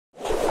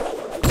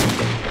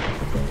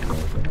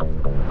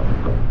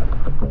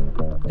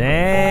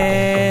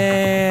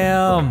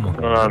Damn. What's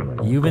going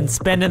on? You've been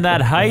spending that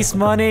heist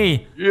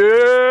money.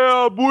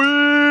 Yeah,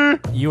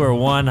 boy. You are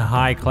one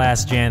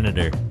high-class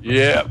janitor.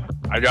 Yep.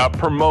 I got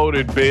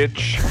promoted,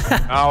 bitch.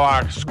 Now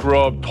I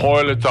scrub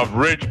toilets of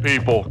rich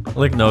people.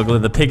 Look,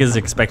 Nogla, the pig is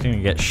expecting to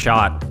get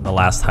shot in the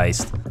last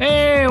heist.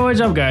 Hey,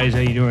 what's up, guys? How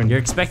you doing? You're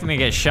expecting to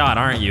get shot,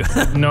 aren't you?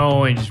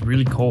 No, it's just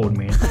really cold,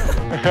 man.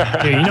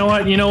 Here, you know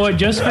what? You know what?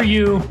 Just for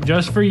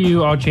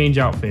you, I'll change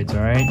outfits,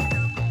 all right?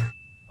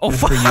 Oh,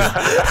 fuck. What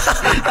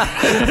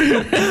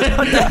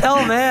the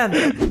hell,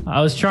 man? I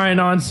was trying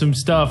on some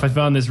stuff. I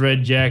found this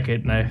red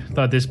jacket, and I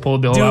thought this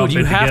pulled the whole outfit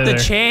Dude, you have together.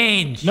 to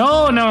change.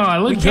 No, I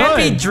look We good. can't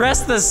be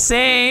dressed the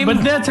same.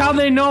 But that's how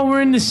they know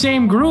we're in the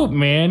same group,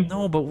 man.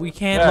 No, but we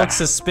can't look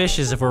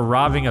suspicious if we're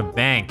robbing a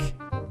bank.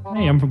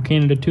 Hey, I'm from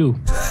Canada, too.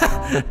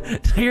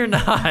 You're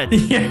not.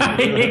 Yeah,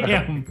 I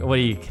am. What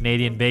are you,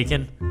 Canadian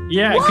bacon?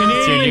 Yeah,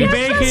 Canadian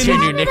bacon. That's your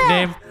new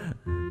nickname?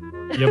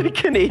 Yep.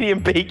 Canadian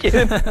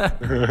bacon.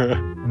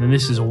 And then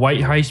this is white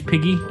heist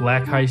piggy,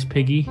 black heist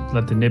piggy.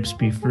 Let the nips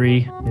be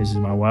free. This is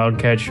my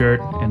Wildcat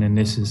shirt. And then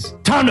this is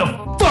time to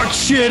fuck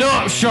shit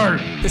up shirt.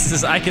 This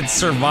is I could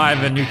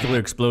survive a nuclear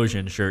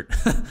explosion shirt.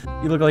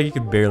 You look like you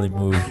can barely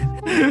move.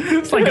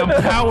 It's like a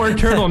power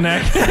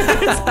turtleneck.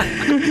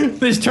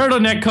 This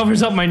turtleneck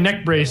covers up my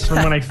neck brace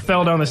from when I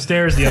fell down the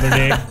stairs the other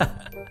day.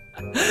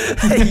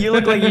 You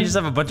look like you just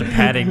have a bunch of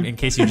padding in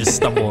case you just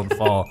stumble and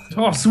fall.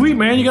 Oh, sweet,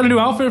 man. You got a new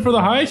outfit for the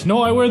heist?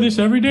 No, I wear this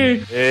every day.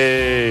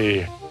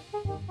 Hey.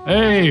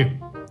 Hey.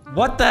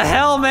 What the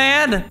hell,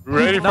 man?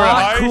 Ready for a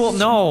Not heist? cool.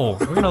 No,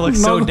 we're gonna look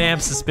so damn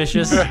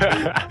suspicious.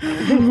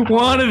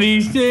 One of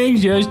these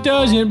things just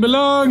doesn't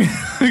belong.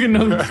 Look at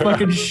those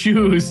fucking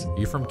shoes.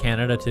 You from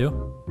Canada too?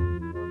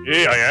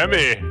 Yeah, I am.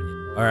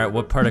 All right,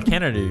 what part of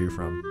Canada are you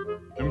from?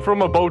 I'm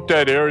from about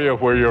that area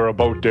where you're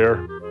about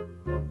there.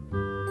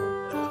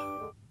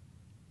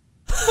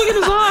 Look at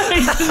his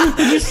eyes.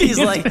 Did you see He's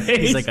his like,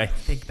 face? I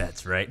think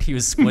that's right. He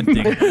was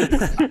squinting.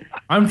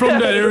 I'm from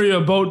that area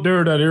about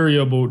there, that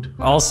area about.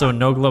 Also,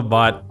 Nogla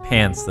bought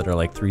pants that are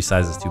like 3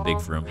 sizes too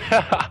big for him.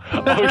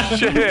 Oh,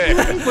 shit.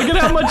 Look at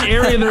how much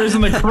area there is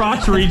in the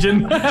crotch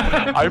region.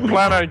 I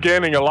plan on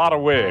gaining a lot of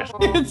weight.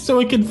 So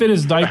it can fit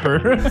his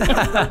diaper.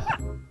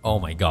 Oh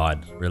my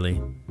God, really?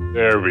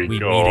 There we We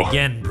go. meet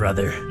again,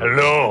 brother.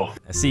 Hello.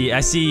 I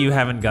see you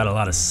haven't got a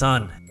lot of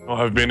sun.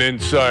 I've been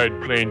inside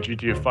playing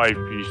GTA 5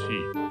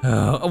 PC.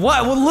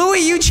 What? Well, Louis,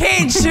 you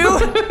changed too?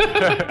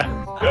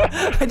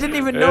 I didn't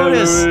even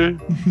notice. Ready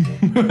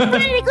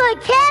to go to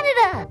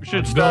Canada! We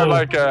should start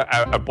like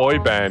a boy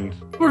band.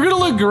 We're gonna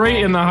look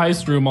great in the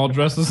heist room all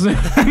dressed the same.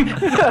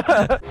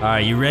 Are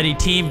you ready,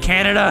 Team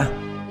Canada?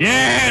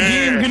 Yeah,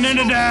 Team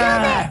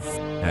Canada!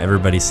 Now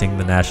everybody sing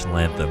the national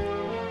anthem.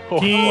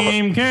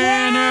 Team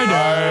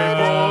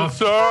Canada!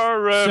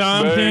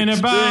 Something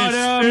about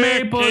a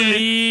maple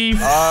leaf.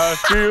 I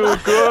feel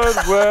good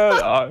when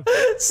I...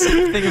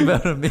 Something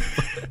about a maple.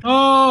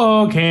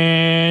 Oh,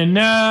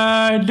 Canada!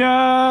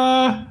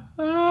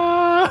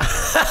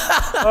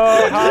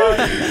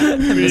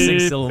 Missing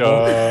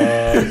syllable.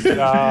 The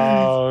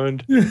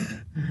sound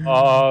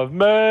of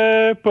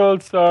maple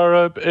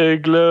syrup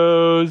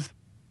igloos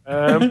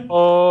and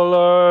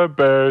polar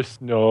bear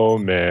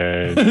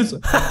snowmen.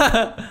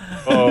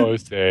 Oh,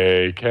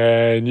 say,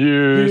 can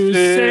you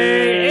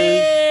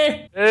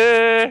say,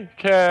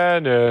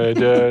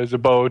 Canada's a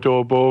boat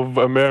above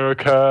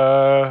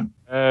America,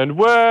 and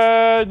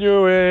when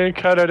you're in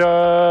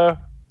Canada,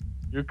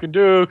 you can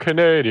do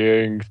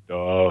Canadian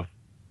stuff.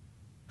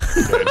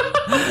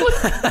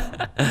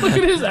 Look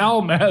at his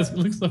owl mask. It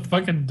looks so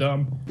fucking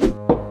dumb.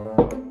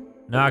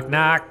 Knock,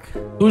 knock.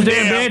 Who's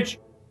there, bitch?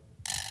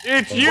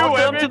 It's you,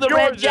 Welcome to the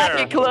Red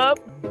Jacket Club.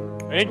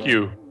 Thank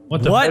you.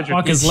 What the What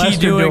fuck is is he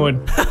Lester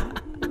doing?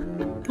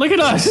 Look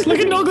at us. Look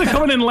at Nogla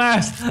coming in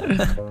last.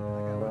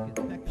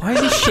 Why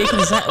is he shaking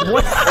his head?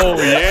 What?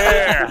 Oh,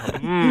 yeah.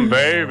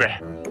 Baby.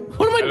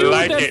 What am I doing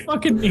like with that it.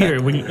 fucking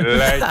here? When you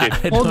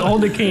Like it.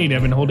 hold the cane,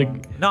 Evan. Hold it.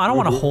 No, I don't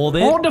want to hold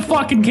it. Hold the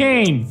fucking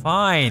cane.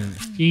 Fine.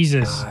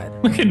 Jesus.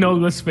 Look at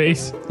Nogla's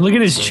face. Look at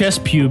his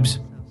chest pubes.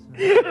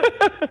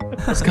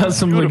 He's got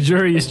some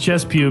luxurious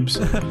chest pubes.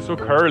 So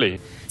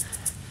curly.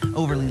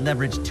 Overly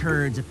leveraged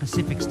turds at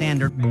Pacific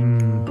Standard.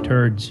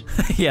 Turds.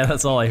 Yeah,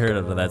 that's all I heard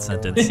of that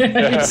sentence.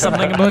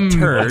 Something about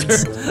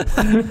turds.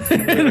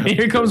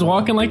 Here comes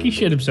walking like he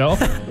shit himself.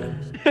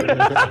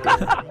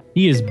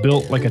 He is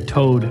built like a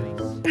toad.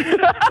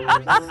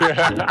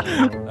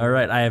 All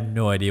right, I have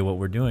no idea what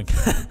we're doing.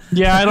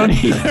 Yeah, I don't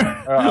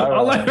either.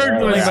 All I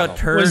heard was about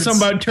turds. was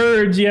something about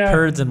turds, yeah.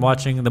 Turds and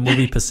watching the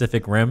movie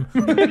Pacific Rim.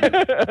 What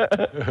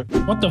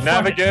the fuck?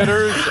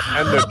 Navigators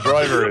and the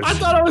drivers. I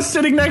thought I was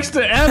sitting next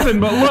to Evan,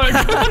 but look.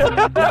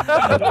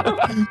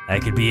 I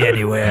could be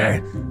anywhere.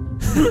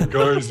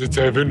 Guys, it's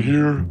Evan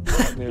here.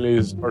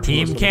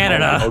 Team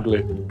Canada.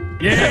 Ugly.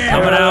 Yeah,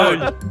 Coming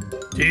out.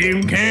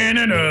 Team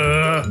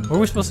Canada. Where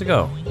are we supposed to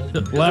go?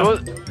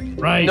 Left,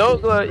 right.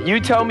 No, you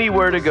tell me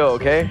where to go,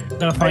 okay?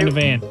 Gotta find a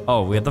van.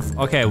 Oh, we have to.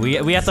 Okay,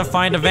 we have to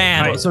find a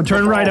van. All right, so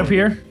turn right up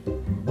here.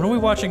 When are we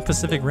watching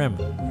Pacific Rim?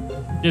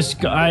 Just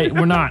go,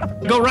 we're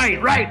not. Go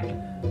right.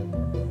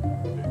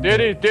 Did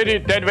it,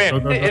 dead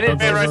man. It is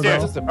right there.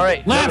 All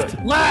right. Left.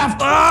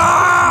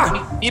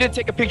 We need to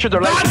take a picture of the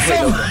Not license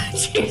so plate.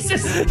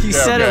 Jesus. You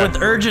said it with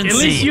At urgency.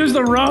 least use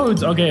the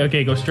roads.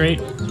 Okay, go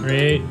straight.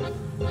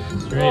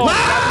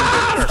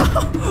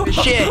 Left!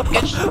 Shit.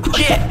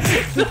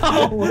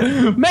 No!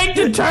 Make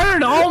the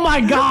turn! Oh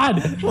my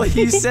god! Well,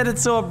 you said it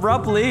so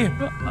abruptly.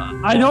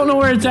 I don't know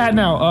where it's at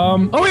now. Oh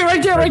wait,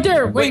 right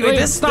there. Wait,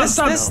 stop.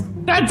 this.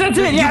 That's it.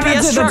 Yeah,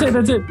 UPS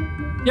that's it.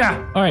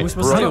 Yeah. All right. What are we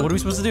supposed to do? What are we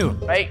supposed to do?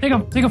 Right.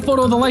 Take a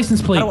photo of the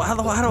license plate. How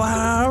do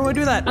I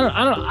do that?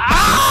 I don't.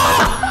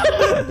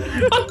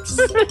 I'm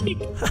sick.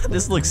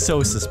 This looks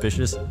so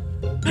suspicious.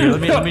 Here,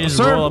 let me just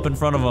Sir. roll up in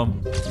front of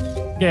him.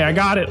 Okay, I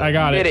got it.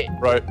 Get it.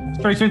 Right.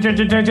 Straight.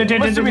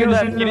 What's to me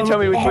left? Can you tell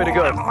me which way to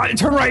go?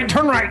 Turn right.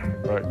 Right.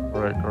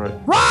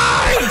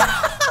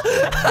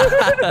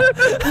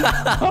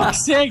 Oh,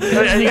 sick.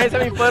 Are you guys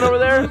having fun over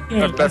there?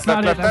 That's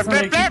not it. Left.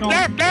 Alright,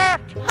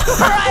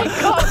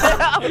 calm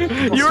down.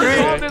 You were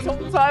calm this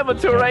whole time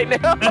until right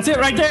now. That's it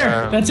right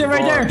there.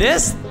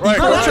 This? Right.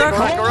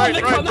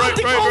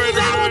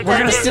 We're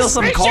gonna steal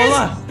some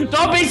cola.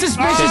 Don't be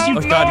suspicious, you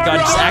Oh God,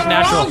 just act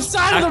natural. Wrong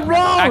side of the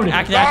road.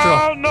 Act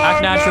natural.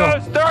 Act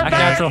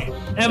natural.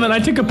 Evan, I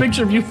took a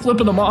picture of you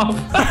flipping them off.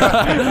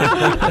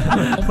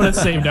 I'm gonna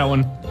save that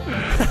one.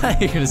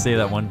 You're gonna say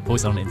that one.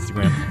 Post it on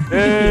Instagram.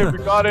 Hey, we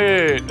got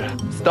it.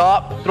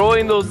 Stop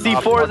throwing those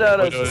C4s at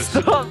us.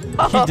 Stop.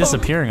 Keep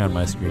disappearing on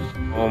my screen.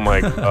 Oh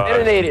my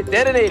god.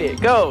 Detonate it.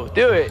 Go.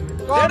 Do it.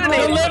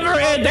 Detonate Deliver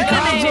it. The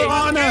cops are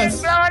on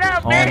us.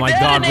 Oh my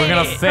God, we're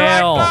gonna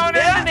fail.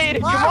 Detonate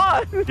it. Come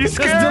on. He's Just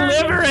scared.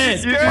 deliver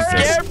it. You're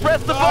scared.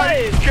 Press the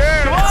button.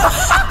 Come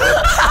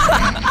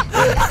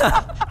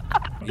on.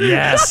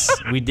 Yes,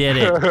 we did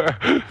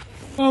it.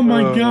 Oh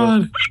my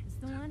God.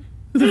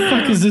 Who the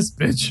fuck is this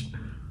bitch?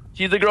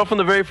 She's the girl from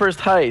the very first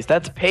heist.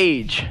 That's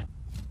Paige.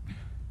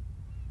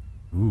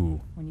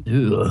 Ooh.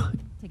 Ugh.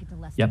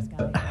 Yep.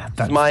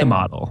 That's mine. the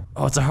model.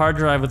 Oh, it's a hard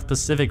drive with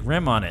Pacific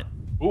Rim on it.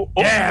 Ooh,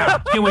 Yeah.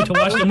 Can't wait to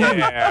watch the movie.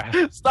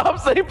 Yeah. Stop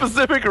saying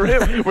Pacific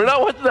Rim. We're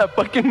not watching that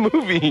fucking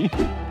movie.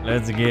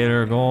 Let's get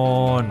her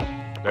going.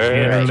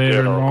 Let's get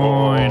her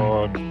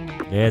going.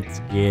 Let's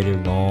get her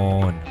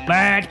going.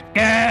 Let's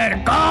get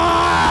her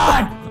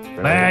gone.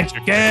 Let's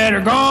get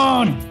her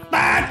gone.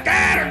 Let's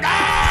get her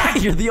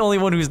gone. You're the only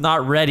one who's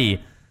not ready.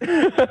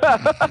 Goddamn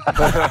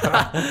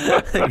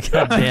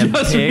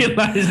Just pig.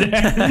 realized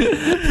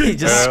that. He's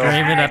just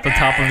screaming at the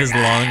top of his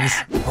lungs.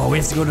 Oh, we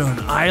have to go to an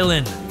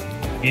island.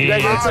 Yeah,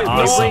 guys that's are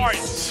awesome.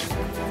 Nice.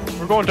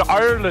 We're going to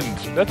Ireland.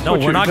 That's No, what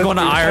we're you- not that's going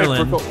to what you said.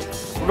 Ireland.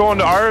 We're going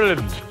to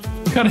Ireland.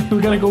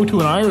 We gotta go to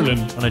an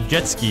Island. On a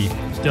jet ski.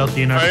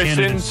 Stealthy in our Nice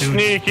Canada and suits.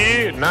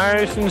 sneaky.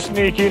 Nice and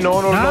sneaky.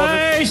 No.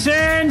 Nice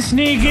and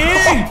sneaky.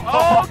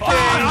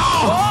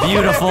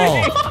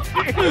 Beautiful.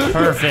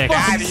 Perfect.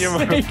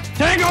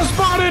 Tango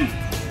spotted.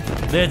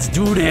 Let's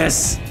do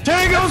this.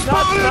 Tango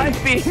spotted.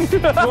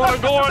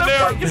 Go on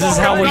there. This is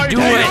how we do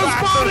Tango it.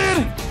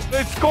 spotted.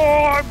 Let's go.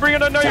 I'm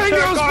bringing a knife Tango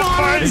there.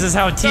 spotted. This is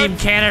how Team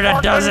Canada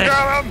does it.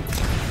 Get him.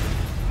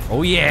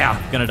 Oh yeah.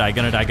 Gonna die. I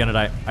died.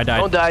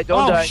 Don't die.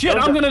 Don't Oh die. shit!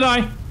 Don't I'm gonna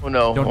die. Oh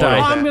no. Don't Oh, die.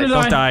 I'm gonna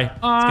Don't die. die. It's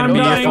I'm gonna be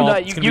your dying. fault. Don't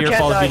die. It's gonna be your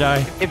can't fault if you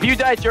die. If you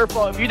die, it's your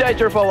fault. If you die, it's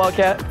your fault,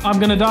 Wildcat. I'm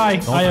gonna die.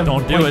 I have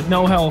don't do like, it.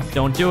 no health.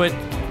 Don't do it.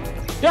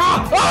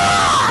 Yeah.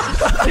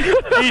 He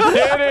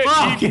did it. He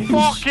Fucking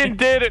fucking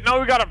did it. Now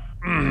we gotta.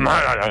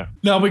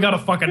 No, we gotta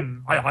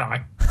fucking.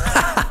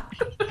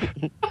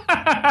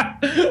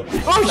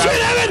 Oh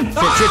shit, Evan!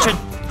 Shit.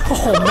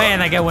 Oh man,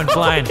 that guy went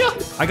flying.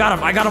 I got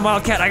him,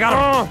 Wildcat. I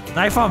got him.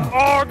 Knife him.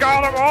 Oh,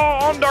 got him.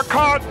 Oh,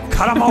 undercut.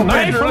 Cut him open.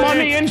 Knife him on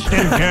the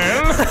instant kill.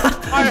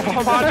 I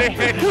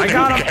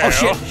got him. Oh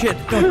shit.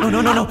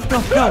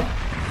 No.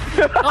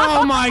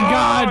 Oh my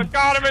god.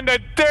 Got him in the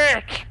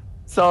dick.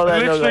 Saw that.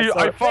 Literally, no,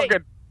 I that's not-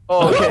 fucking.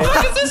 Oh, okay.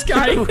 What is this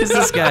guy? Who is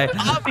this guy? Sit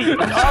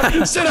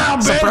down,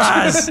 bitch.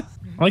 Surprise. I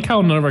like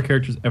how none of our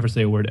characters ever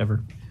say a word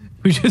ever.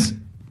 We just.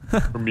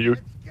 Mute.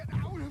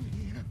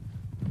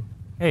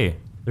 Hey,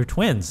 they're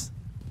twins.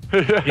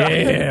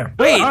 Yeah.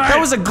 Wait, that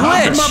was a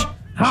glitch.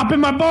 Hop in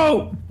my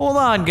boat. Hold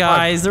on,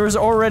 guys. There was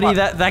already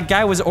that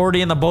guy was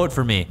already in the boat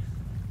for me.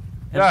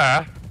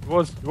 Yeah, it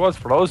was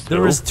for those two.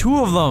 There was two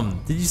of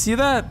them. Did you see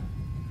that?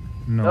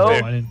 No, No.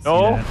 I didn't see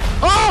No. that.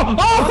 Oh!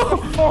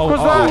 Oh.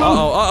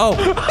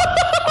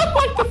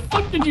 What the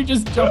fuck did you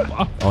just jump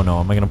off? Oh no,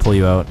 am I gonna pull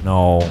you out?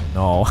 No. Oh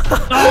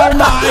my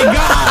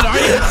god! Are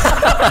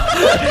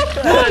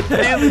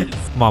you?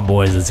 Come on,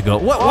 boys, let's go.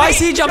 What? Why is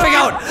he jumping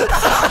out?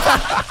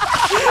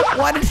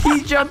 Why did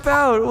he jump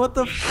out? What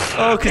the?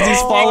 Oh, because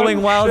he's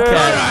following Wildcat.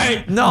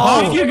 Alright. No.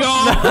 Off you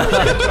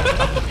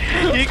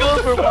go. He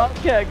goes where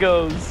Wildcat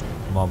goes.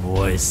 Come on,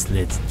 boys,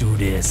 let's do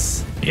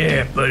this.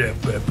 Yeah, but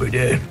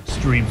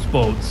stream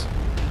boats.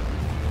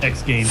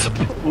 X Games,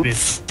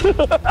 bitch.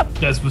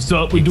 That's what's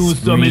up. We doing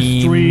some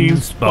extreme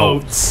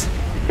boats.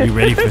 You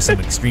ready for some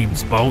extreme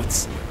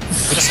boats?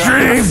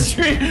 Extreme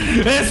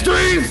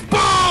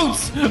boats.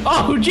 boats!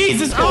 Oh,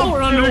 Jesus, oh,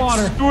 we're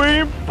underwater.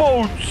 Extreme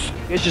boats.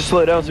 You guys just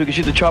slow down so we can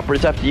shoot the chopper.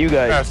 It's after you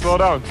guys. Yeah, slow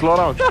down, slow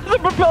down. The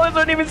propellers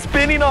aren't even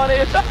spinning on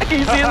it. Can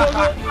you see it,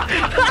 Logo?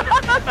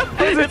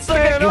 It's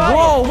like a kite.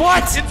 Whoa,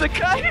 what? It's a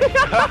kite.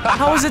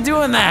 How is it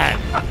doing that?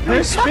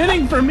 They're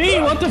spinning for me.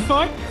 What the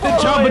fuck? The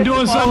chopper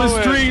doing some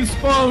extreme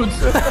boats.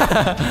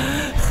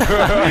 It's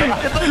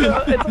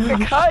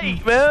like a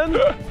kite, man.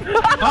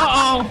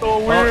 Uh-oh. So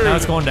Oh, weird. now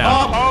it's going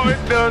down. Oh,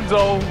 it's done,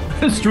 so.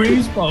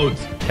 Extreme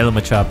boats.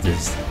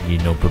 Helicopters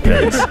need no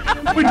propellers.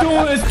 We're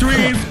doing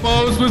extreme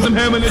boats with some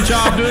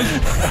helicopters.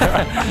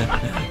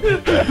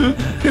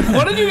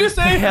 What did you just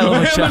say?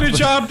 Helicopter.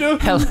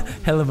 Helicopter?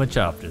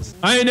 Helicopters.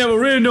 I ain't never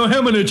ridden no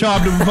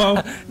helicopter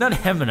before. Not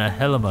Hemina,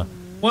 Helima.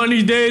 One of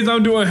these days,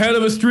 I'm doing hell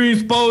of a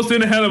stream boats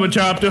in a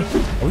helicopter.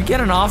 Are we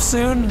getting off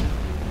soon?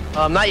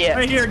 Not yet.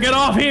 Right here, get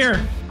off here.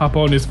 Hop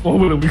on this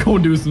four-wheeler. We're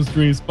going to do some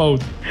stream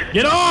boats.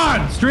 Get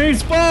on! Stream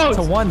boats!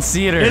 It's a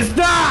one-seater. It's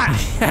not!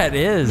 Yeah, it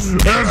is.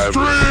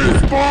 Extreme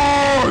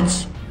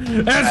boats.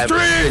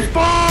 Extreme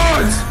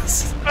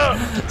boats!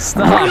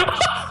 Stop.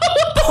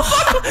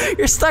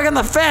 You're stuck on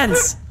the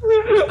fence.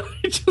 I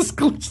just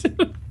glitched in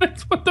the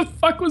fence. What the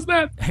fuck was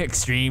that?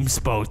 Extreme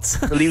spots.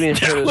 We're leaving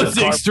That was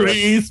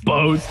extreme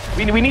boats.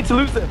 We need to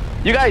lose them.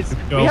 You guys,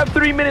 Go. we have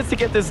 3 minutes to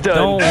get this done.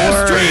 Don't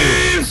worry.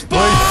 Extreme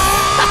boats!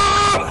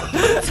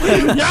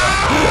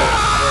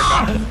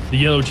 Yeah! The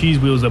yellow cheese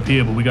wheel's up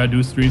here, but we gotta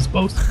do stream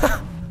boats.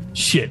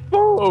 Shit.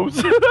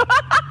 Boats.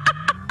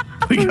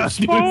 We gotta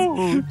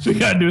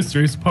do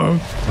stream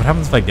boats. What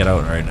happens if I get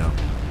out right now?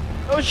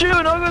 Don't shoot.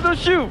 Don't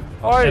shoot.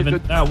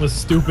 Evan, that was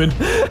stupid.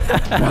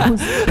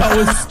 That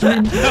was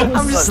stream. That was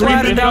I'm just extremely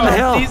sliding down the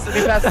dumb. hill.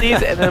 We pass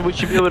these, and then we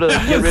should be able to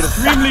get rid of.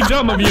 Extremely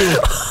dumb of you.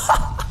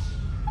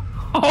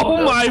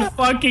 Oh my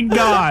fucking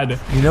god.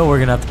 You know we're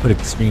gonna have to put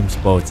extreme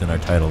spots in our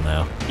title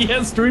now.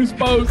 Yes, stream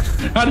spots.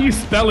 How do you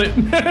spell it?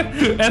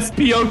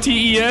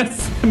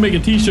 S-P-O-T-E-S. Make a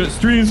t-shirt,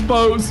 stream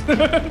spots.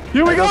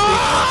 Here we go.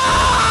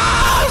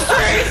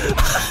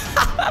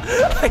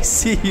 I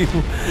see you.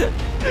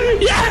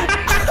 Yeah.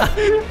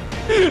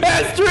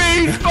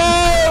 Stream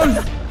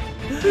spots.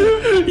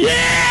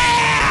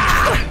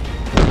 Yeah.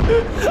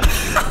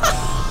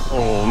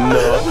 Oh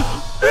no.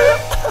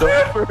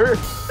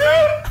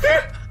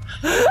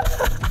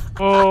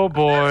 Oh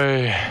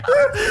boy.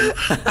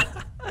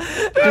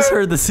 Just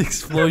heard this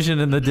explosion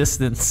in the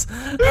distance.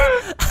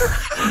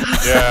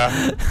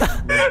 Yeah.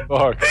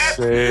 Fuck's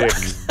sake.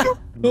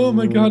 Oh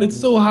my god, it's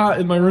so hot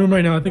in my room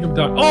right now. I think I'm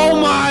done.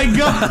 Oh my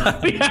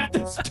god, we have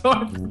to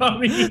start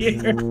from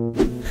here.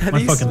 How do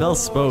you spell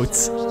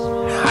spots?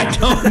 I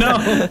don't know.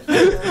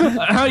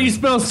 How do you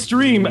spell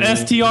stream?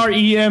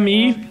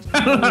 S-T-R-E-M-E?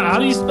 How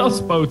do you spell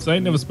spots? I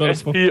ain't never spelled it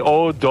before.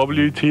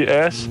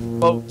 S-P-O-W-T-S.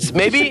 Boats.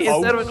 Maybe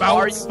instead of an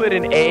R, you put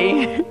an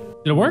A. Did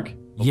it work?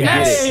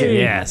 Yes. Yay!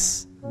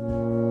 Yes.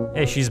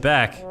 Hey, she's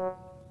back.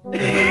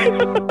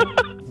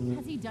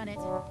 Has he done it?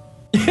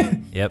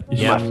 Yep. My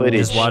Yep. footage.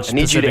 Just watched I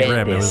need you to Pacific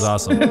end Rim. It this. was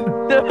awesome.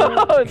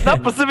 No, it's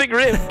not Pacific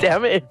Rim.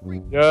 Damn it.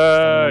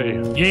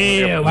 Yay.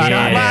 Yeah, we got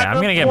Yeah, I'm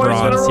gonna get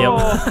bronze. Yep.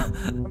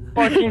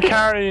 Fucking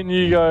carrying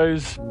you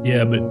guys.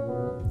 Yeah, but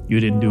you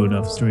didn't do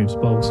enough stream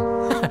spots.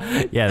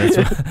 Yeah, that's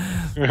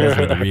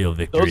where the real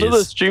victory Those are the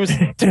is. stream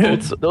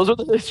spots. Those are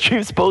the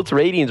stream spots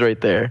ratings right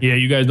there. Yeah,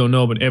 you guys don't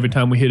know, but every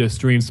time we hit a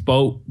stream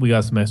spot, we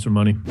got some extra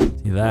money.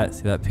 See that?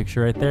 See that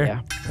picture right there?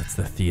 Yeah. That's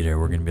the theater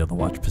we're gonna be able to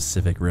watch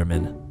Pacific Rim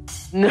in.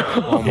 No.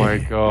 Oh my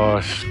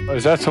gosh.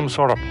 Is that some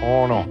sort of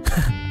porno?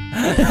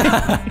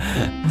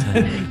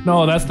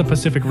 No, that's the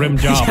Pacific Rim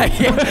job.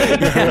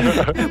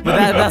 But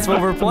that's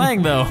what we're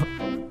playing though.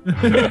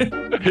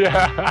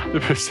 Yeah, the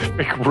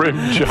Pacific Rim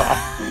job.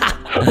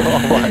 Oh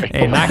my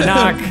Hey, knock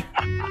knock.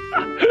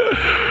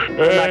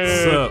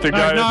 Hey, up? the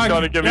guy that's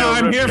trying to give you a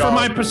I'm rim here for job.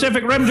 my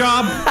Pacific Rim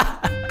job.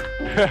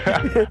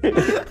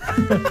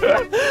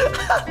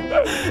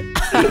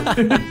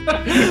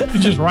 You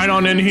just right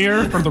on in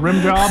here for the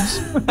rim jobs.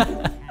 All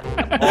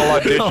Oh my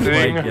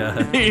auditioning.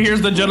 god.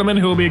 Here's the gentleman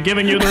who will be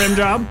giving you the rim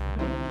job.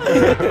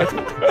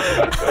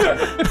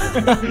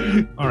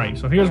 All right,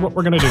 so here's what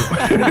we're gonna do.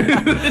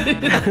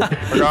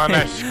 We're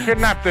gonna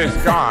kidnap this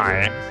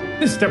guy.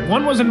 Step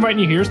 1 was inviting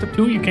you here. Step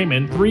 2, you came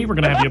in. 3, we're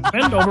gonna have you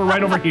bend over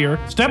right over here.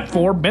 Step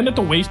 4, bend at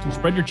the waist and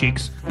spread your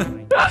cheeks.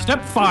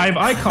 Step 5,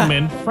 I come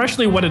in,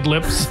 freshly wetted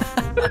lips.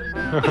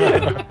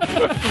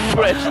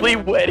 Freshly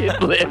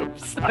wetted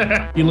lips.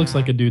 He looks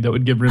like a dude that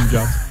would give rim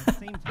jobs.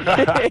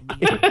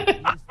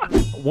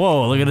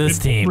 Whoa, look at this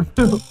team.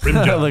 Rim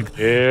job. Look,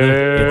 Yeah.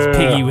 it's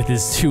Piggy with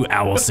his 2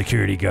 owl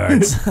security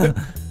guards.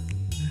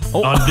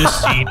 On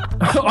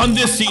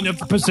this scene of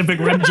the Pacific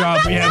Rim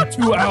job, we have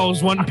 2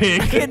 owls, 1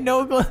 pig.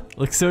 No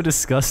looks so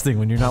disgusting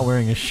when you're not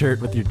wearing a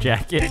shirt with your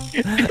jacket.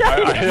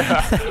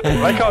 I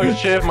like how he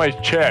shaved my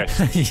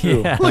chest.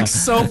 Yeah. Looks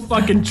so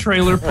fucking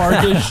trailer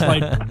parkish,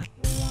 like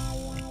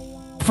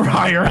for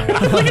hire.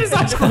 Look at his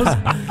eyes closed.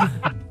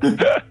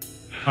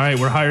 All right,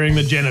 we're hiring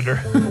the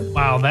janitor.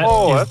 Wow, that is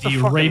Oh, that's the a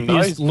fucking rapiest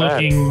nice van.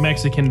 looking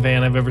Mexican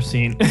van I've ever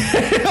seen.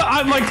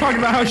 I'm like talking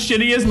about how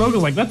shitty he is.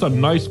 Noga's like, that's a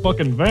nice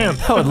fucking van.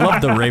 I would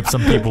love to rape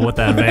some people with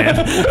that van.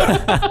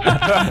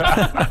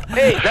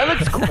 Hey, that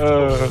looks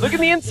cool. Look at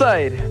the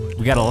inside.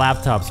 We got a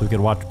laptop so we could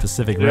watch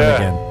Pacific Rim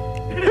again.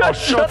 Oh,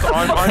 shut up.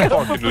 I'm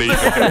fucking leaving.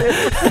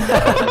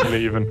 I'm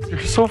leaving.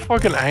 You're so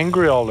fucking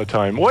angry all the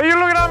time. Why are you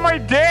looking at my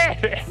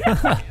dick?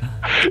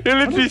 You're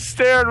literally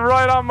staring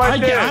right on my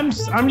dick.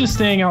 I'm just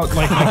staying out,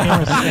 like my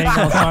camera's staying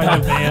outside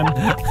the van.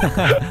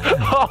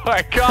 Oh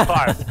my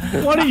god.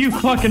 What are you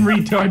fucking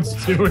retards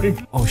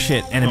doing? Oh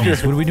shit,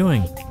 enemies, what are we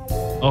doing?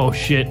 Oh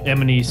shit,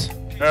 enemies.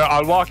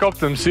 I'll walk up to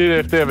them, see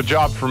if they have a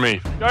job for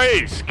me.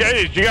 Guys,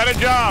 you got a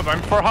job.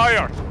 I'm for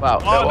hire. Wow.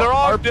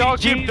 Oh, they all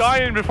keep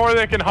dying before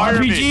they can hire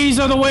me. RPGs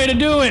are the way to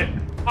do it.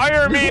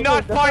 Hire me,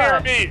 not fire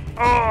me.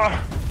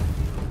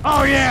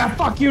 Oh yeah,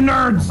 fuck you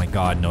nerds. Oh my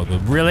god,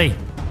 Noga, really?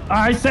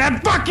 I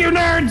said fuck you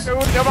nerds.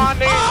 Dude, come on,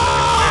 Nate.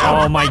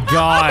 Oh my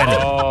god.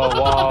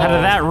 Oh, wow. How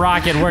did that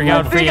rocket work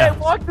out for I you? think I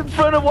walked in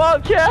front of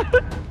Wildcat.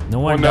 No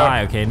one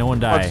die, okay? No one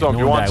die. No You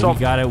one want die. some? We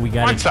got it. We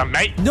got Want it. some,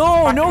 mate? No,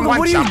 Fucking Noga, want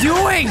what are you some.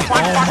 doing? You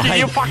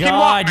my fucking god,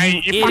 want,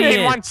 mate. You fucking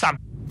idiot. want some.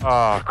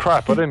 Oh,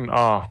 crap. I didn't.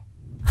 Oh.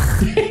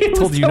 I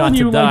told you not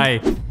to die.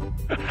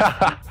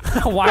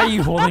 Why are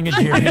you holding a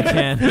jerry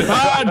can?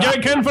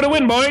 Jerry can for the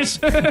win, boys.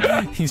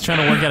 He's trying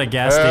to work at a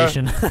gas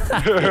station.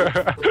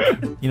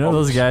 You know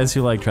those guys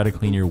who like try to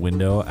clean your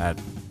window at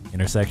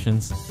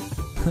intersections?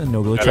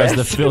 Noga tries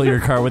to fill your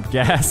car with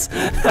gas.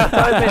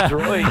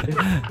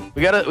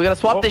 We gotta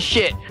swap this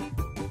shit.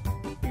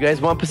 You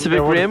guys want Pacific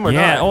Rim or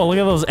Yeah, not? oh look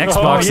at those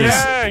Xboxes.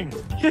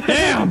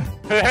 Damn.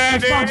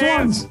 Xbox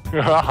Ones.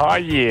 Oh,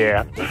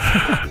 yeah.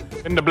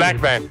 In the black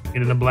van. Get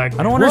in the black.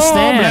 I don't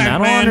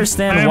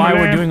understand why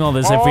we're doing all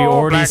this if we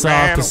already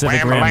saw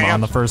Pacific Rim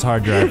on the first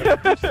hard drive.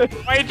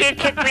 Why did you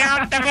kick me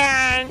out the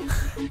van?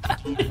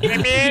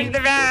 Get me in the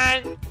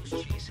van.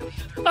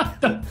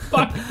 What the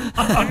fuck?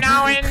 I'm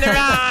now in the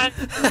van.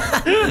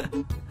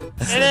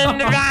 Get in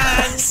the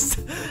van.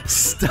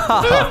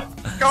 Stop.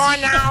 Go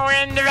now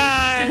in the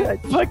van. I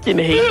fucking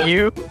hate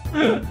you.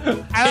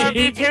 I love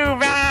you too,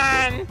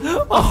 van.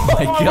 Oh my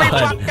We god.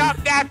 fucked up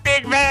that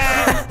big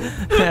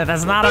van.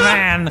 That's not a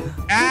van.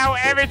 Now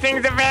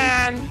everything's a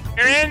van.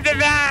 You're in the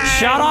van.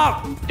 Shut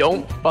up.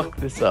 Don't fuck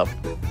this up.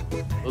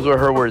 Those were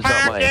her words, not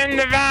Park mine. in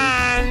the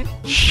van.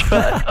 Shut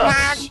up.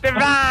 Park the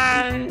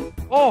van.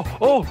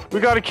 Oh, we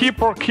gotta keep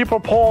her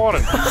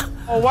pouring.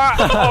 Oh, wow.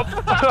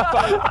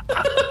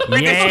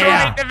 We Yeah.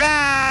 destroyed the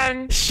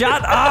van.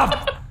 Shut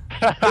up.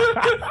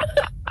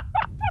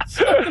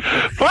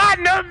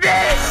 Platinum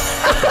bitch!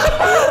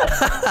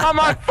 I'm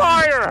on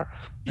fire!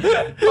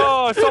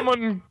 Oh,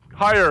 someone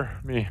hire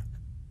me.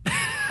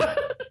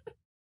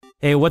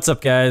 Hey, what's up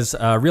guys?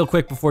 Real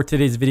quick before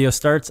today's video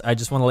starts, I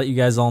just want to let you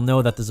guys all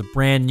know that there's a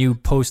brand new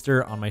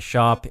poster on my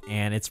shop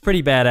and it's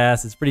pretty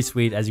badass. It's pretty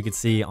sweet as you can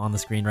see on the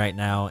screen right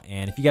now.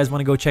 And if you guys want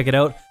to go check it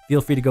out,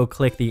 feel free to go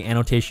click the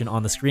annotation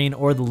on the screen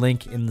or the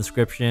link in the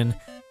description.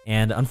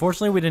 And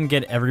unfortunately, we didn't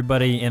get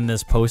everybody in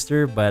this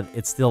poster, but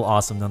it's still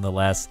awesome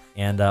nonetheless.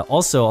 And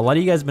also, a lot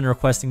of you guys have been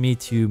requesting me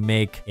to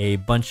make a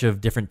bunch of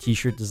different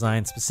t-shirt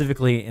designs,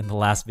 specifically in the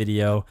last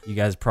video. You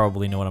guys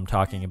probably know what I'm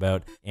talking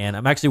about. And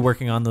I'm actually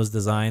working on those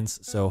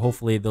designs, so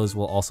hopefully those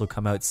will also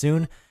come out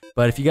soon.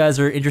 But if you guys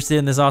are interested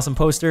in this awesome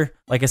poster,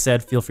 like I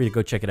said, feel free to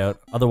go check it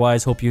out.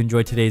 Otherwise, hope you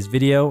enjoyed today's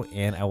video,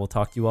 and I will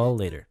talk to you all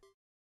later.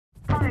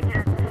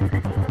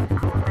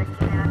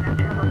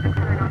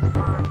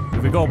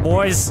 Here we go,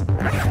 boys.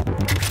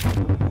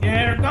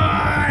 Yeah,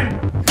 gone.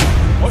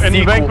 Oh, in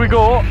the bank we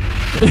go.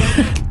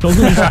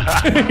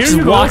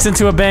 Just walks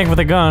into a bank with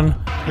a gun.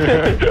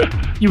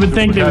 You would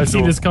think they would see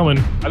don't. this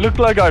coming. I look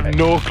like I have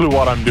no clue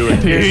what I'm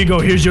doing. Here you go.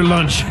 Here's your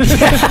lunch.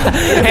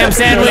 Ham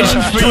sandwich,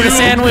 tuna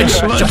sandwich,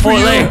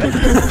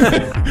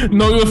 Chipotle.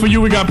 No, for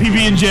you, we got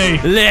PB&J.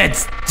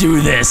 Let's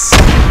do this.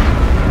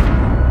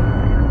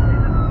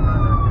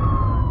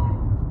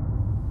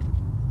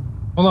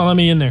 Hold on, let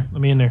me in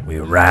there. We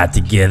ride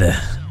together.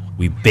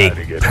 We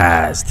bake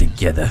pies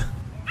together.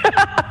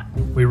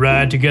 We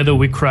ride together,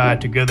 we cry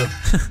together.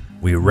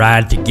 We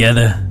ride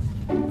together.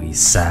 We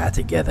sigh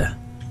together.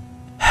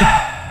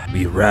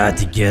 We ride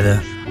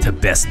together to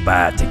Best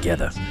Buy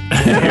together.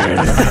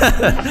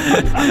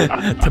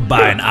 To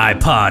buy an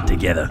iPod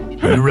together.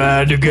 We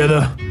ride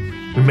together,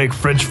 we make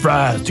French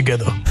fries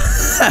together.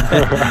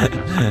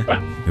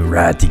 We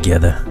ride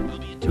together.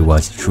 We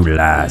watch True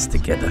Lies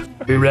together.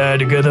 We ride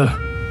together,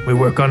 we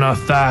work on our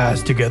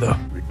thighs together.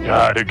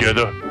 Yeah,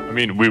 together. I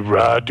mean, we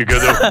ride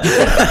together.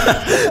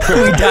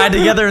 We die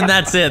together and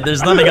that's it.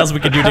 There's nothing else we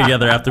can do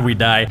together after we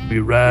die. We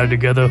ride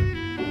together,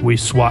 we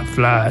swat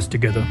flies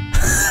together.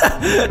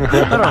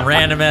 What a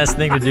random ass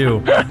thing to do.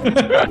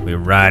 We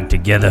ride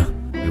together.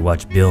 We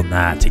watch Bill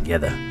Nye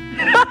together.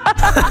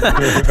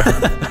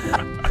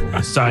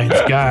 A science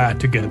guy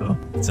together.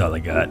 That's all I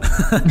got.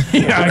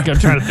 Yeah, I'm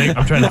trying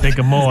to think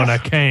of more and I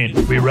can't.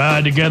 We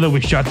ride together, we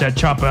shot that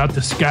chopper out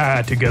the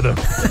sky together.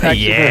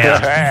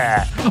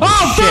 Yeah.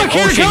 Oh fuck,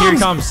 Here it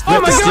comes. Do we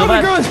have to steal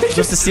that? Do we have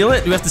to steal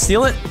it? Do we have to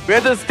steal it? We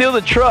have to steal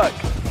the truck.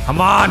 Come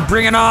on,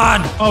 bring it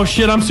on. Oh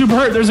shit, I'm super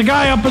hurt. There's a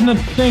guy up in the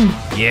thing.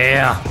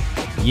 Yeah.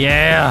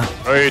 Yeah.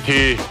 Alright,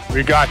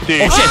 we got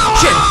this. Oh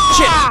shit.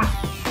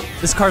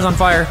 This car's on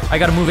fire. I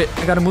gotta move it.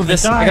 I gotta move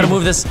this. I gotta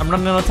move this. I'm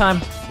running out of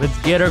time. Let's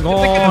get her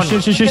going. Oh, shit.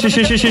 What are you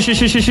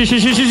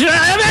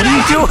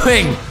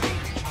doing?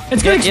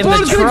 It's gonna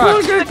explode. It's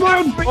gonna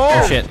explode.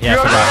 Oh shit. Yeah, I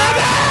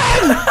forgot.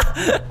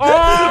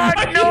 Oh,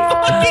 Are you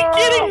fucking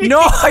kidding me?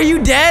 No, are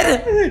you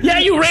dead? Yeah,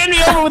 you ran me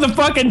over with a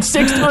fucking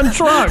 6-ton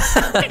truck.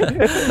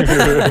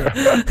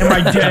 Am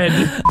I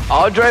dead?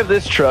 I'll drive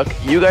this truck.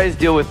 You guys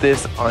deal with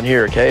this on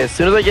here, okay? As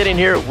soon as I get in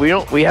here,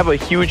 we have a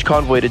huge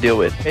convoy to deal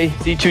with. Hey,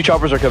 see, 2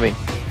 choppers are coming.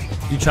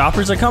 2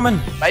 choppers are coming?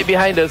 Right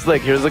behind us.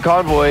 Look, here's the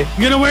convoy.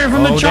 Get away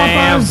from the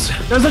choppers.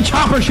 There's a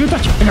chopper. Shoot the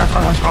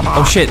chopper.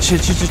 Oh shit,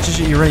 shit.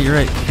 You're right. You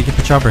get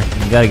the chopper.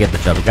 You gotta get the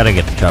chopper. You gotta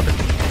get the chopper.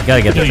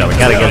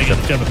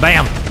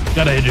 Bam.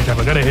 Gotta hit the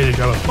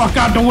chopper. Fuck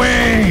out the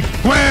way.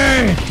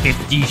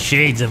 50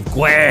 Shades of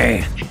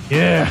Gway.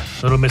 Yeah.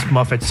 Little Miss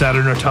Muffet sat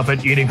in her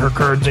tuffet eating her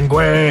curds and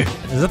gway.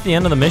 Is that the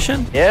end of the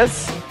mission?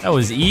 Yes? That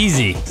was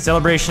easy.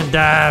 Celebration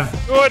dive.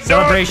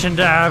 Celebration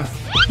dive.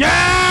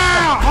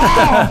 Yeah!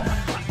 Oh!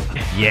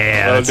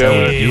 Yeah, that's how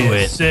we do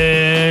it.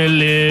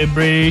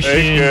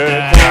 Celebration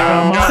dive.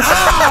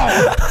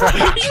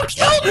 You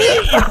killed me!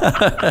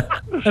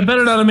 I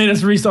better not have made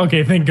us restart.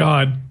 Okay, thank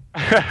God.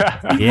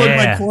 Look,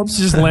 my corpse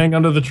just laying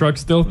under the truck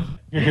still.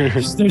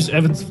 There's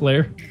Evan's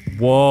flare.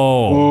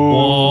 Whoa.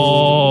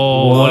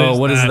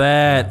 What is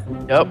that?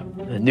 Yep.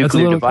 A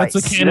nuclear device.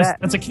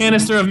 That's a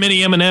canister of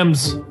mini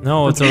M&Ms.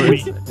 No, it's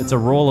a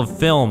roll of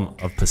film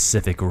of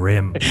Pacific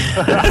Rim.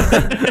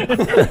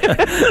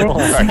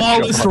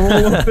 Smallest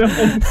roll of film.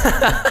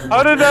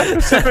 How did that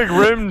Pacific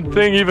Rim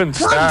thing even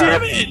start? God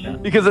damn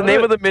it! Because the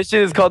name of the mission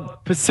is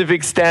called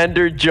Pacific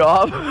Standard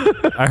Job.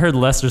 I heard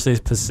Lester say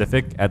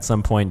Pacific at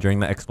some point during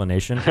the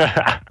explanation,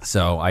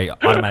 so I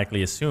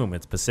automatically assume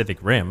it's Pacific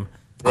Rim.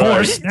 Of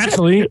course,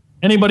 naturally.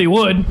 Anybody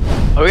would.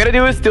 All we gotta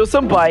do is steal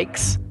some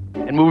bikes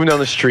and move them down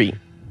the street.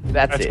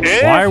 That's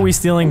it. Why are we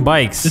stealing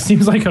bikes? This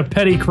seems like a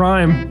petty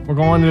crime. We're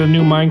going to the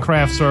new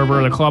Minecraft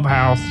server, the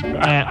Clubhouse,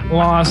 at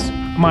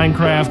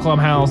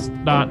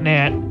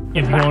lostminecraftclubhouse.net.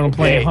 If you want to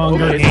play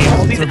Hunger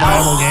Games,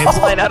 survival games.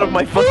 Flying out of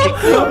my fucking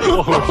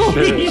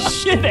Holy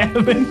shit,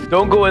 Evan.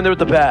 Don't go in there with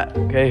the bat,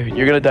 okay?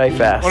 You're gonna die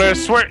fast.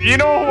 Well, you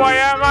know who I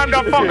am? I'm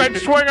the fucking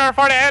swinger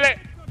for the heli.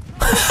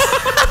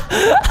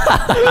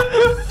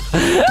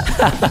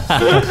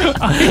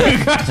 You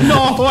guys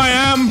know who I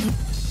am.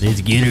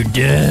 Let's get her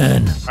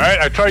done. Alright,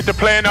 I tried to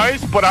play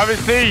nice, but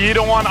obviously you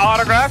don't want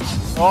autographs.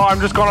 Oh, I'm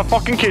just gonna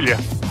fucking kill you.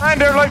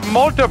 And they're like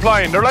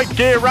multiplying. They're like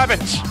gay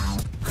rabbits.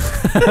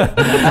 I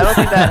don't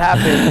think that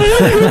happened.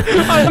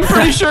 I'm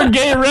pretty sure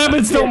gay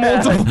rabbits don't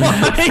multiply.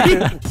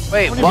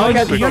 Wait, You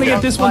gotta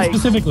get this one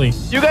specifically.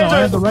 You guys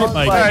are are the right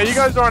bike. Yeah, you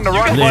guys are on the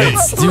right bike.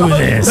 Let's do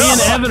this. Me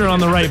and Evan are on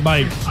the right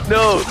bike.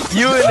 No,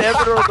 you and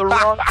Evan are on the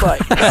wrong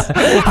bike.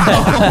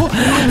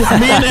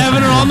 Me and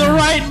Evan are on the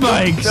right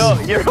bikes. No,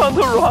 you're on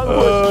the wrong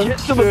one. Get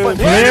to the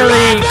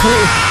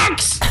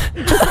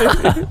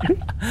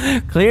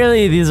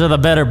Clearly, these are the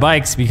better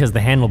bikes because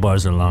the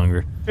handlebars are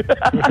longer.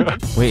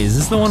 Wait, is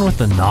this the one with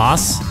the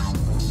NOS?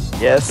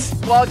 Yes.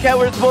 Wildcat,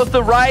 we're supposed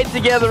to ride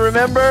together,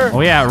 remember?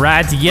 Oh yeah,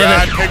 ride together.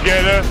 Ride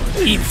together.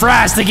 Eat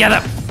fries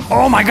together.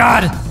 Oh my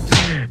god.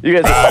 You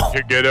guys, Ride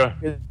together.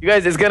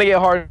 it's gonna get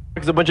hard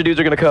because a bunch of dudes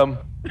are gonna come.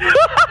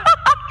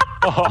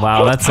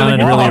 Wow, that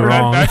sounded really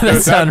wrong.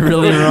 That sounded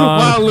really wrong.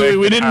 Wow, Louis,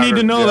 we didn't need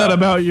to know that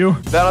about you.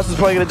 Vanoss is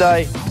probably gonna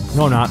die.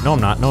 No, I'm not. No, I'm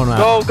not. No, I'm not.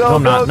 Go, No,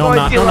 I'm not. No, I'm I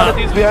not. see No, a I'm lot of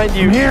not. dudes behind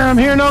you. I'm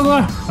here,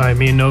 Nogla.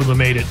 Me and Nogla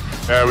made it.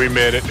 Yeah, we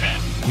made it.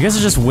 You guys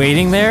are just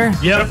waiting there?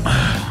 Yep.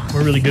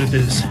 We're really good at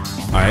this.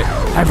 Alright.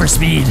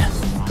 Hyperspeed.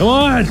 Come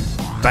on.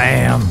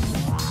 Bam.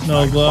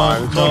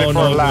 Nogla. It's only for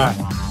a laugh.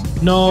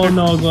 No,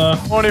 Nogla.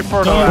 Only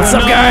for a What's laugh.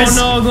 up, guys?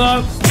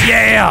 Nogla.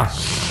 Yeah.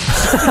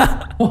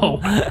 Whoa.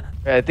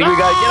 I think we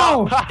gotta get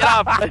off.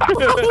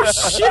 Oh,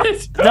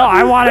 shit. No,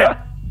 I want it.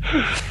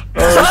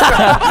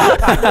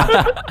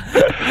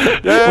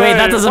 Wait,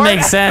 that doesn't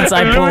make sense.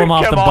 I pull him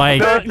off the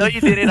bike. No, you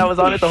didn't. I was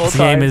on it the whole This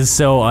time. game is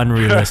so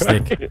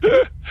unrealistic.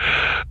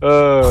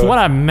 What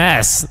a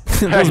mess.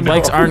 Those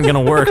bikes aren't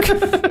gonna work.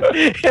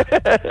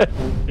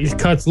 These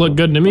cuts look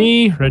good to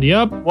me. Ready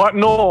up. What?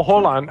 No,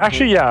 hold on.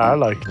 Actually, yeah, I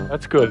like it.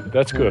 That's good.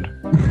 That's good.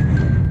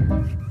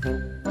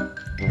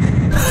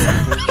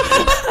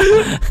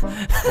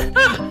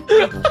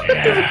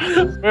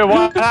 Wait,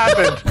 what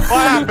happened?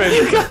 What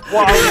happened?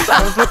 Well,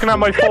 I was looking at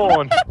my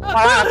phone. What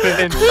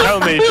happened? Tell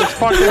me. Just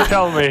fucking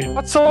tell me.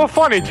 What's so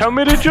funny? Tell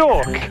me the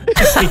joke.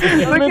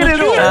 Tell me the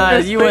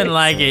joke. You wouldn't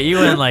like it. You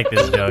wouldn't like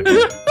this joke.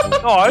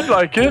 No, I'd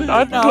like it.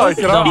 I'd like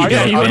it.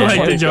 Yeah, you would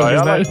like the joke.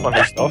 I like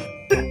funny stuff.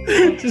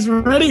 Just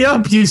ready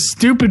up, you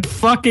stupid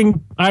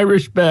fucking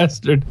Irish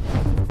bastard.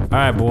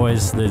 Alright,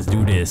 boys, let's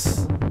do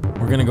this.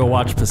 We're gonna go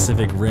watch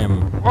Pacific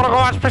Rim. Wanna go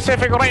watch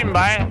Pacific Rim,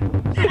 bye?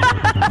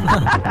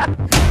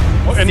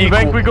 In the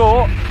bank we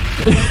go.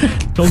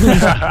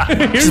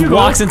 Just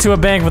walks into a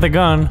bank with a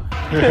gun.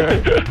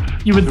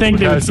 You would think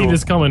they would see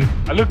this coming.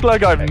 I look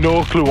like I have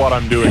no clue what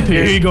I'm doing.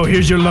 Here you go.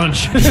 Here's your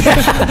lunch.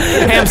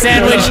 Ham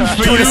sandwich,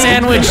 tuna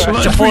sandwich,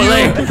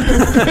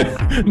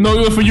 Chipotle.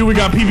 No, for you we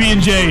got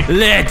PB&J.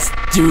 Let's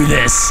do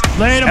this.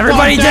 Lay the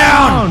Everybody fuck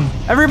down.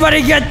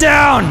 Everybody get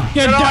down.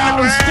 Get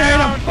down, stay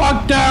the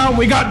fuck down.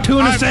 We got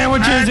tuna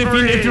sandwiches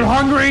if you're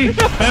hungry.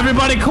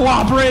 Everybody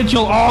cooperate.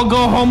 You'll all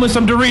go home with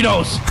some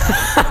Doritos.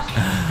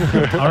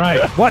 All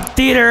right. What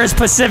theater is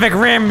Pacific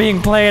Rim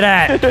being played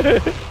at?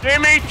 Give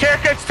me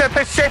tickets to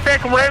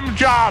Pacific Rim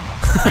Job.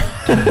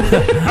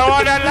 I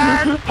want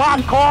to learn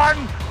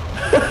popcorn.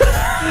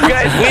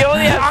 Guys, we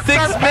only have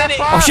 6 minutes.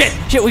 Oh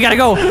shit, we gotta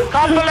go.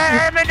 Couple of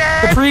M&Ms.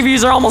 The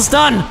previews are almost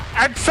done.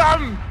 And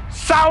some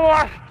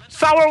sour,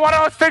 what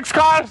are those things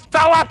called?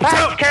 Sour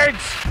patch kids.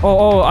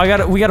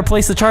 Oh, we gotta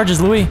place the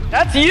charges, Louis.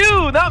 That's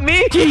you, not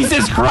me.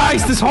 Jesus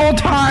Christ, this whole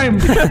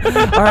time.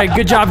 All right,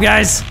 good job,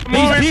 guys.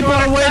 These people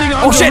are waiting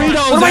on Oh shit,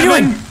 Doritos. what am I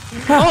doing?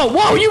 Oh,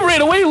 whoa, you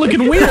ran away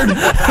looking weird.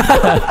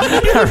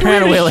 I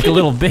ran away like a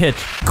little bitch.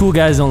 Cool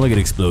guys don't look at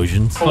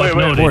explosions.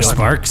 Wait, Or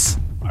sparks.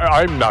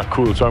 I'm not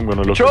cool, so I'm gonna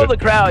look Control at the it.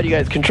 crowd, you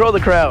guys. Control the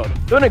crowd.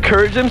 Don't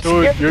encourage them.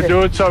 Dude, you're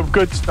doing some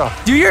good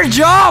stuff. Do your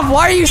job.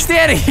 Why are you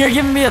standing here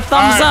giving me a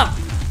thumbs All right. up?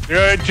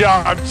 Good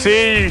job.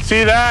 See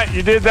that?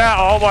 You did that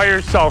all by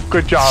yourself.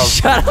 Good job.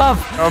 Shut up.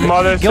 Your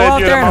mother Go said out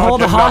you there and hold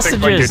the amounted nothing,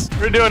 but hostages.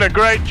 You're doing a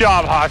great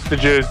job,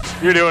 hostages.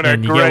 You're doing a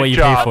And you great get what you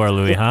job. pay for,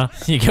 Louis, huh?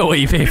 You get what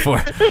you pay for.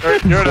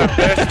 You're the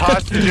best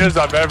hostages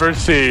I've ever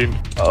seen.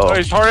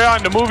 Guys, hurry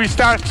on. The movie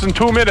starts in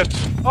 2 minutes.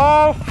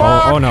 Oh,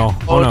 fuck. Oh no.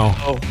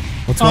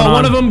 What's going on?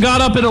 One of them got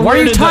up and alerted. Why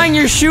are you tying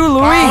your shoe, Louis?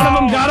 One of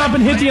them got up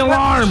and hit the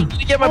alarm.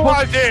 Get my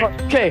What was it?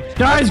 Okay.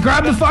 Guys,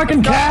 grab the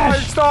fucking 5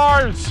 cash.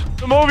 stars.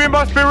 The movie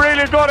must be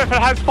really good if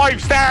it has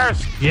 5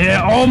 stars.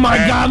 Yeah, oh my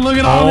god, look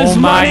at all this Oh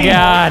my money.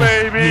 god.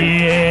 Baby.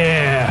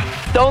 Yeah.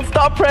 Don't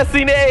stop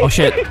pressing A. Oh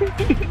shit.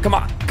 Come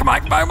on. All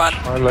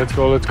right, let's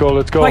go.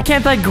 Why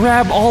can't I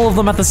grab all of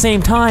them at the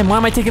same time? Why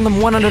am I taking them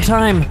one at a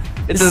time?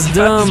 This is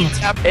dumb.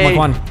 Tap Come A.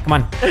 on.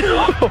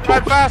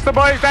 Right faster,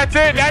 boys. That's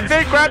it.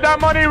 Grab that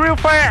money real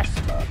fast.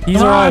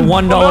 These are all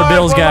 $1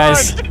 bills, come on.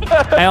 guys.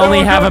 I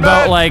only have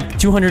about like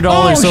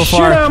 $200 so shit,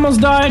 I far.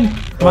 almost died.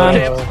 Come on.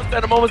 Okay,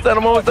 I'm almost done.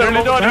 Grab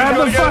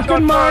the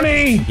fucking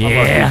money.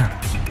 Yeah.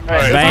 All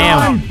right,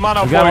 Bam. Come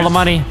on, We got all the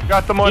money.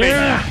 Got the money.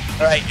 Yeah.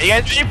 All right, you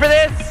guys ready for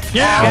this?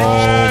 Yeah.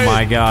 Oh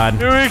my god.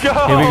 Here we go.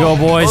 Here we go,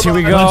 boys. Here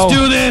we go. Let's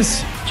do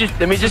this.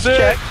 Let me just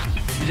check.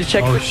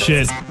 Oh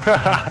shit.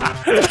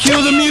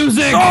 Cue the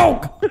music. Oh!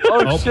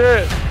 Oh,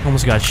 shit.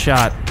 Almost got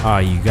shot.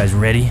 Are you guys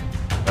ready?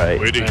 All right.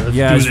 Waiting.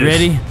 You guys do this.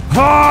 ready?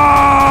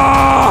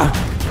 Ah!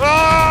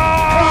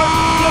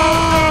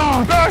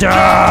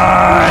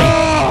 Die!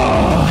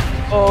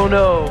 Oh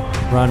no.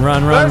 Run,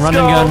 run and Let's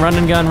go. gun, run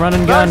and gun, run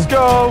and gun. Let's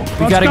go.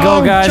 We gotta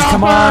go, guys.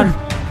 Come on.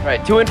 All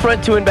right, 2 in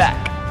front, 2 in back.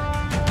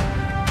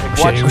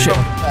 Watch Oh shit.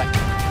 back.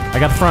 I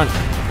got the front.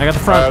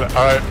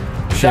 All right.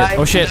 Shit.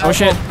 Oh shit. Oh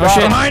shit. Oh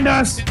shit. Behind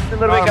us. A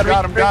little bit,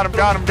 Got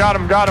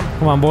him.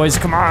 Come on, boys.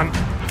 Come on.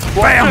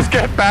 Bam. Just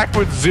get back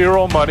with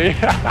 0 money.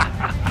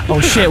 Oh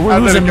shit. We're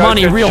And then losing the guy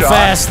money gets real shot.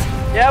 fast.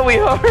 Yeah, we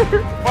are.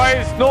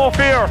 Boys, no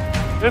fear.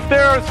 If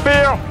there is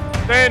fear,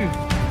 then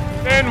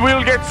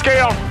we'll get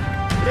scared.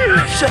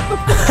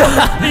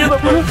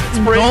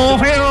 No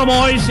fear,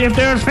 boys. If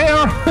there's fear.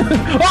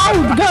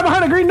 Oh, the guy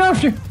behind the green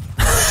dumpster.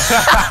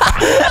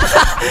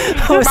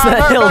 What's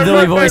that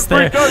hillbilly voice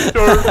there? Dude.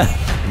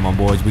 Come on,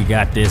 boys. We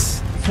got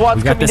this. SWAT's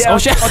We got coming this. down. Oh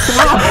shit.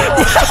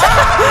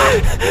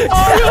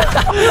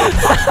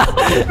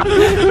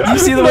 You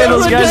see the way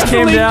those guys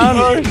came down?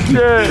 Oh,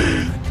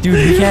 shit. Dude,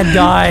 we can't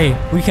die.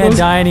 We can't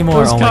die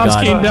anymore. Those Oh my cops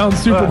god. came down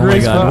super Oh my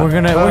graceful. god. We're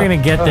gonna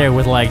get there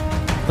with like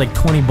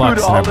 $20 in our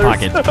 $2.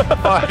 pocket. Oh,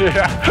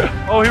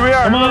 yeah. Oh, here we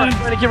are. Come on.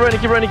 Keep running.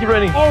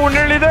 Oh, we're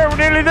nearly there.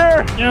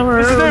 Yeah,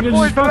 we're This is it, just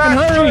boys. The fucking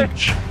last hurry.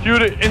 stretch. You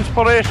the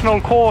inspirational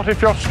quote: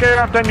 "If you're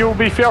scared, then you'll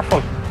be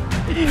fearful."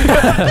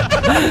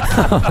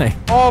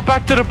 Oh,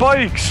 back to the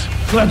bikes.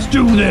 Let's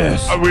do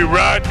this. We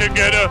ride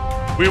together.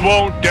 We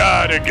won't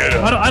die together.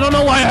 I don't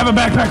know why I have a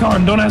backpack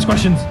on. Don't ask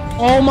questions.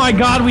 Oh my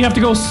god, we have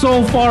to go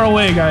so far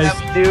away, guys.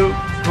 Dude,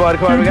 come on.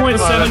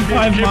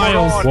 2.75 Keep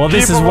miles. on. Well,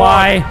 this Keep is on.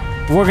 why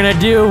we're gonna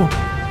do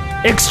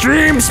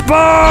extreme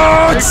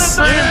sports.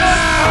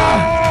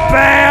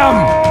 Bam!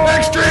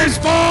 Extreme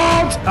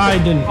sports! I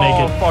didn't make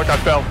Oh, it. fuck, I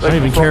fell. I don't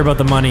even care about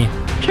the money.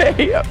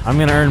 Okay. I'm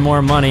gonna earn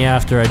more money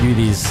after I do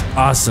these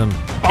awesome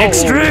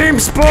extreme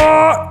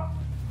sport.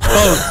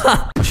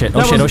 Oh shit!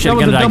 Oh shit! Oh shit!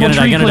 Gonna die! Gonna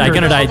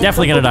die!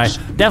 Definitely gonna die!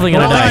 Definitely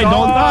gonna die!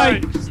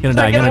 Don't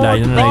die. Gonna die!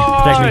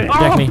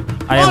 Protect me!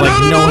 I have like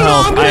no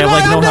health. I have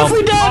like no health.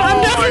 I'm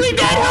definitely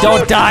dead.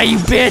 Don't die, you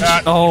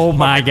bitch! Oh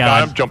my I'm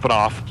god! jumping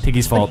off.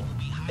 Piggy's fault.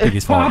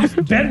 Piggy's fault. Cops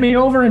bent me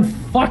over and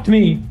fucked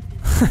me.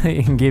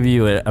 He can give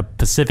you a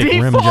Pacific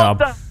Rim job.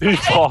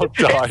 Default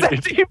died.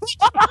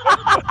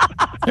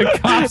 The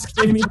cops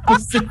gave me a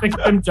Pacific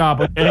Rim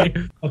job, okay?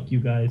 Fuck you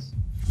guys.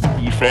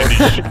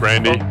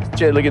 Brandy.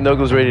 Shit, look at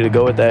Knuckles ready to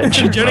go with that.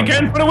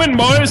 Again for the win,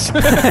 boys!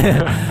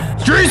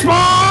 Tree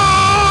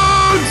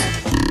spawns!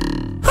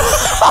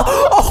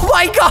 Oh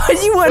my god,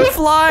 you went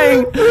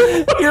flying!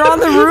 You're on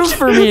the roof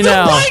for me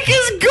now. The bike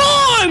is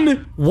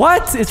gone!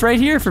 What? It's right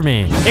here for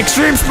me.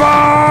 Extreme spawns!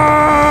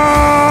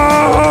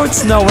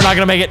 No, we're not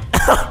gonna make it.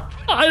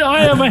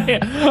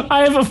 I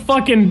have a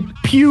fucking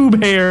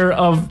pube hair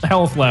of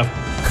health left.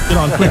 Get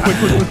on, quick.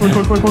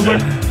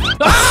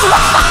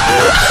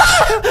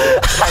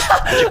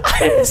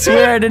 I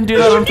swear I didn't do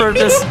that on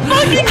purpose.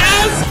 Fucking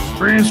ass!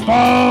 Extreme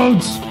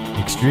spawns!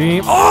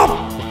 Extreme.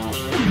 Oh!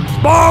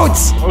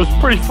 Boats! I was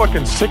pretty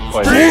fucking sick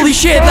by that. Holy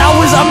shit, that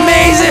was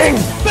amazing!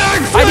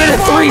 I did a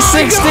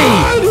 360!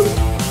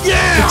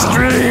 Yeah!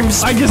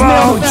 Extremes! I just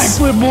nailed the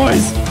backflip,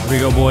 boys! Here we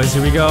go, boys,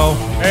 here we go.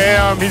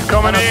 Damn, he's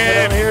coming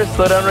in.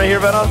 Slow down right here,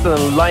 Vanoss,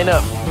 and line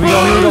up. Here we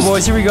go,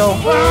 boys, here we go.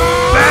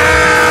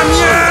 Bam!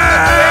 Yeah!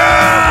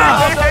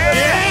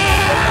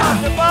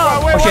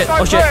 Oh shit,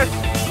 oh shit.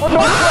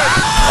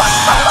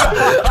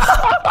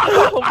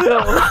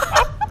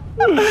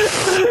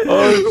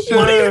 Oh shit.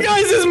 One of you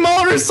guys'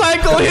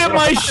 motorcycle hit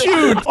my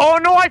chute! Oh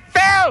no, I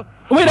fell!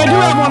 Wait, I do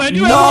have one,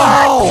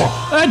 No!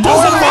 That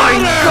doesn't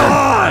matter!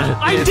 God!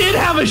 I did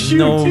have a chute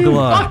No too!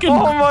 glove. Fucking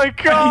Oh my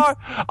god!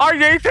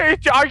 I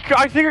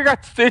think I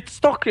got it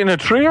stuck in a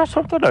tree or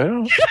something. I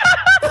don't know.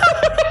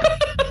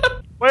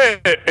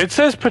 Wait, it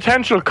says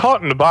potential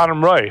cut in the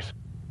bottom right.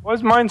 Why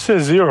does mine say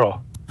 0?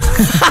 All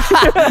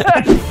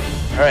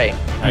right.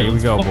 Alright, here we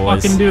go,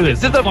 boys. fucking do this.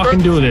 This is the Let's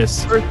fucking do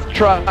this. First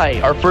try.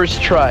 Our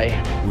first try.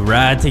 We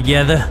ride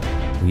together,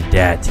 we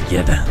die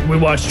together. We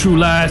watch True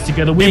Lies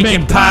together. We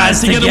Making make pies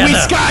pies together. We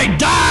together.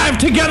 skydive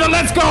together.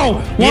 Let's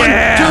go!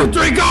 Yeah. 1, 2,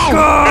 3, go!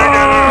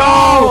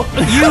 Go!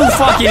 You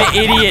fucking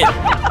idiot!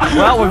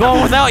 Well, we're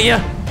going without you.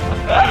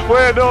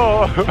 Wait,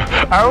 no.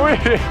 Are we?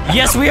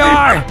 Yes, we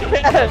are.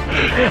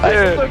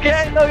 It's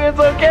okay. No, it's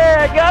okay.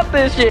 I got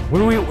this shit.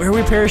 Where are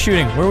we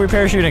parachuting? Where are we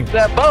parachuting?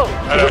 That boat.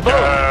 The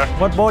boat.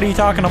 What boat are you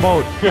talking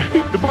about?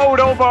 The boat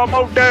over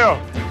there.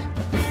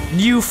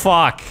 You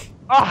fuck.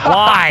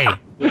 Why?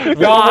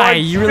 Why?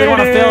 You really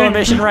want to fail a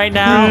mission right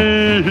now?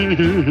 You're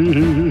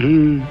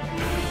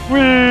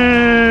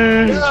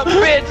a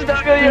bitch,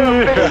 Knuckles.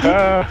 You're a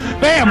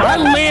bitch. Bam! I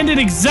landed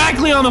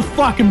exactly on the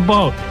fucking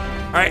boat.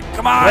 All right,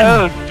 come on.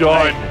 Well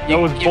done. That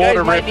was You guys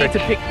might need to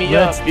border-rific. pick me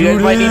Let's up. You guys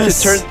do might need to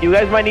this. turn. You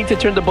guys might need to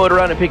turn the boat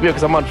around and pick me up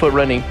because I'm on foot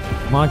running.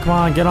 Come on, come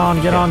on, get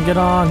on, get on, get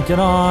on, get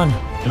on.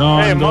 Get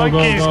on, Hey, go,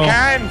 monkeys go.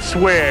 can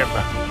swim.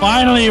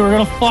 Finally, we're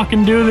gonna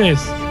fucking do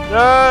this.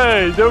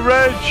 Hey, the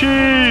red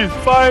cheese.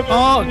 Finally.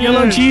 Oh,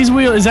 yellow cheese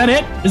wheel. Is that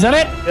it? Is that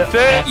it? That's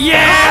it.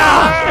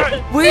 Yeah!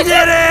 We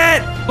did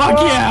it! Fuck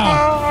yeah!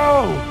 Oh.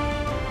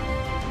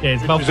 Yeah,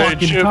 it's about There's a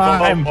fucking chip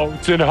time. on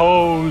boats and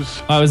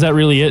hose. Oh, is that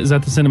really it? Is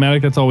that the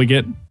cinematic? That's all we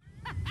get?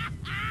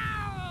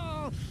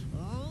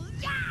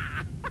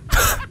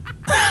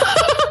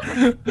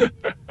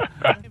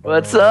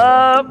 What's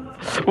up?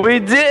 We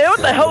did. What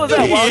the hell was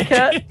that,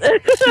 Wildcat?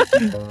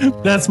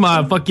 That's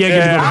my fuck yeah, get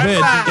to go to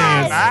bed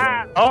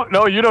dance. Oh,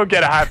 no, you don't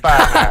get a high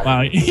five.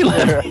 Wow, he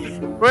left.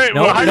 Wait,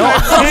 No, well, no.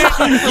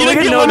 You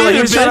didn't get No, one no, either,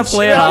 he was trying to bitch.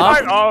 play it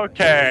off.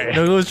 Okay.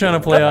 No, he was trying to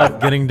play off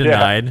getting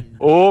denied.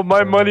 Oh,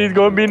 my money's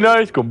gonna be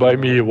nice. Gonna buy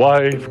me a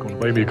wife. Gonna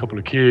buy me a couple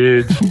of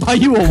kids. Buy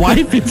you a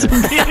wife and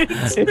some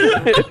kids.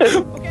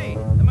 Okay,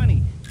 the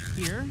money.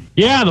 Here.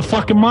 Yeah, the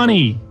fucking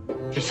money.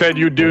 She said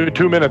you'd do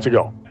 2 minutes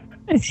ago.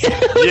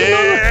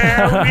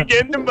 Yeah, we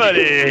getting the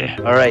money.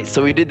 All right,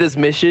 so we did this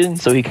mission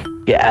so he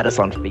could add us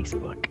on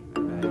Facebook.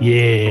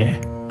 Yeah.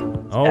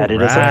 All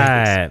Added us on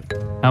right.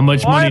 How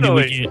much money did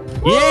we Finally.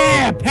 get?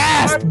 Yeah,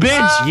 passed,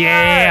 bitch.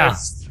 Yeah.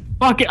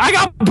 Fuck it. I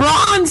got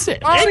bronze. And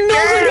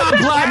nobody got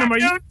platinum. Are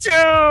you? You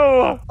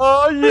too.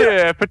 Oh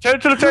yeah.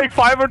 Potential to take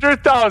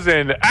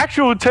 500,000.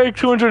 Actual take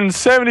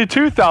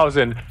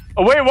 272,000.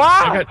 Oh wait,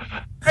 what?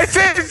 It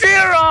says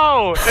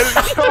 0.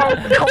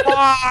 Come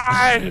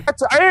on.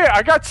 Hey,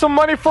 I got some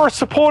money for a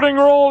supporting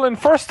role in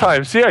first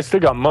time. See, I still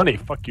got money.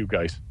 Fuck you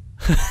guys.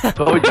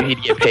 Told you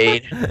he'd get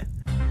paid.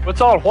 What's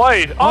all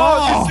white?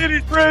 Oh, the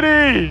city's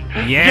pretty.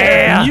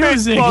 Yeah.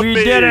 Music. We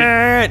did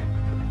it.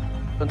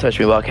 Don't touch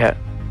me, Wildcat.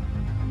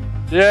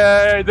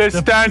 Yeah, the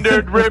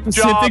standard rim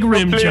job. Pacific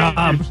rim please.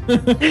 job.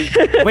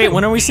 Wait,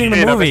 when are we seeing the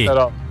Shit, I movie? messed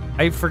that up.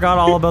 I forgot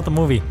all about the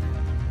movie.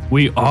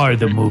 We are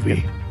the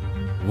movie.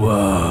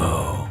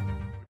 Whoa.